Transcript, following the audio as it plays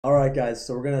All right, guys,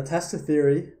 so we're going to test a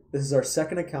theory. This is our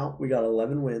second account. We got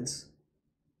 11 wins.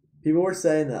 People were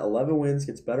saying that 11 wins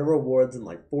gets better rewards than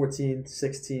like 14,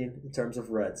 16 in terms of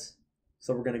reds.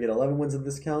 So we're going to get 11 wins in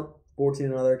this account, 14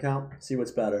 in another account, see what's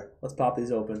better. Let's pop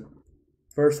these open.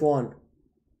 First one.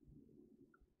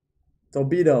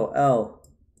 Tobito, L.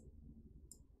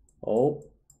 Oh.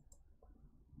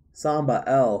 Samba,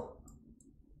 L.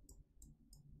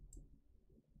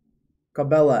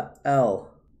 Cabela, L.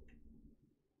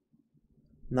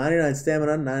 99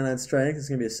 stamina, 99 strength. This is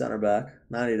going to be a center back.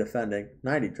 90 defending.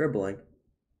 90 dribbling.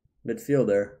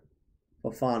 Midfielder.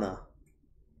 Fofana.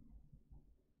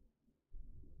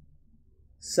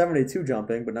 72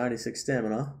 jumping, but 96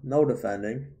 stamina. No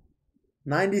defending.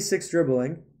 96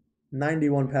 dribbling.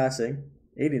 91 passing.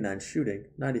 89 shooting.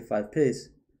 95 pace.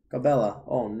 Cabela.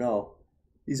 Oh no.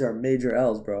 These are major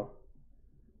L's, bro.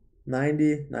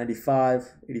 90,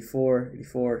 95, 84,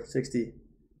 84, 60.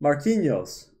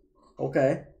 Marquinhos.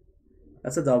 Okay.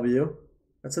 That's a W.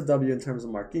 That's a W in terms of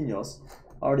Marquinhos.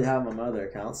 I already have him on my other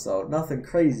account, so nothing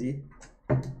crazy.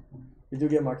 We do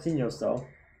get Marquinhos, though.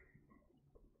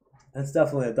 That's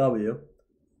definitely a W.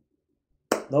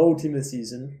 No team of the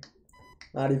season.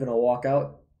 Not even a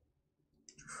walkout.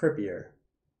 Trippier.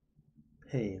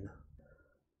 Payne.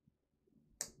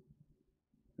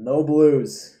 No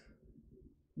blues.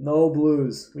 No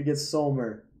blues. We get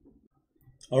Sommer.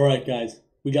 All right, guys.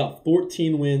 We got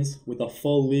 14 wins with a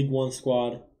full League 1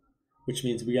 squad, which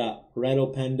means we got Red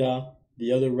Openda,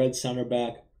 the other red center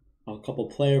back, a couple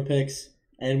player picks,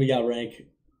 and we got rank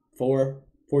 4,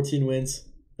 14 wins.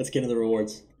 Let's get into the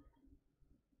rewards.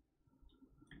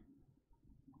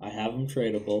 I have him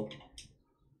tradable.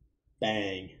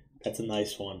 Bang. That's a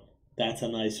nice one. That's a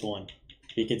nice one.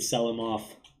 We could sell him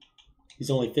off.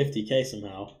 He's only 50K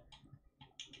somehow.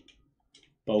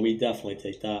 But we definitely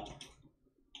take that.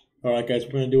 Alright, guys,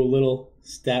 we're going to do a little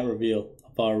stat reveal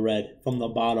of our red from the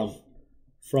bottom.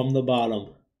 From the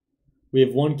bottom. We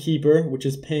have one keeper, which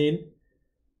is Payne.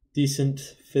 Decent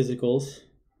physicals.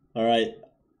 Alright,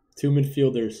 2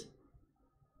 midfielders.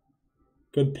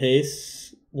 Good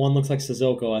pace. One looks like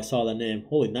Sissoko. I saw the name.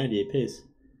 Holy, 98 pace.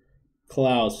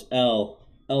 Klaus, L.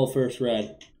 L first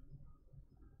red.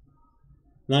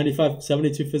 95,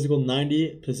 72 physical,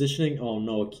 90 positioning. Oh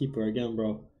no, a keeper again,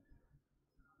 bro.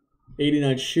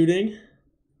 89 shooting.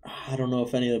 I don't know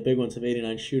if any of the big ones have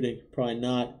 89 shooting. Probably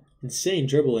not. Insane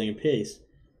dribbling and pace.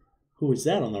 Who is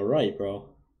that on the right, bro?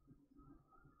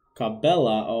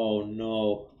 Cabela. Oh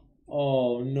no.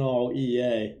 Oh no,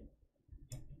 EA.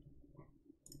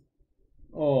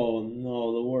 Oh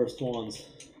no, the worst ones.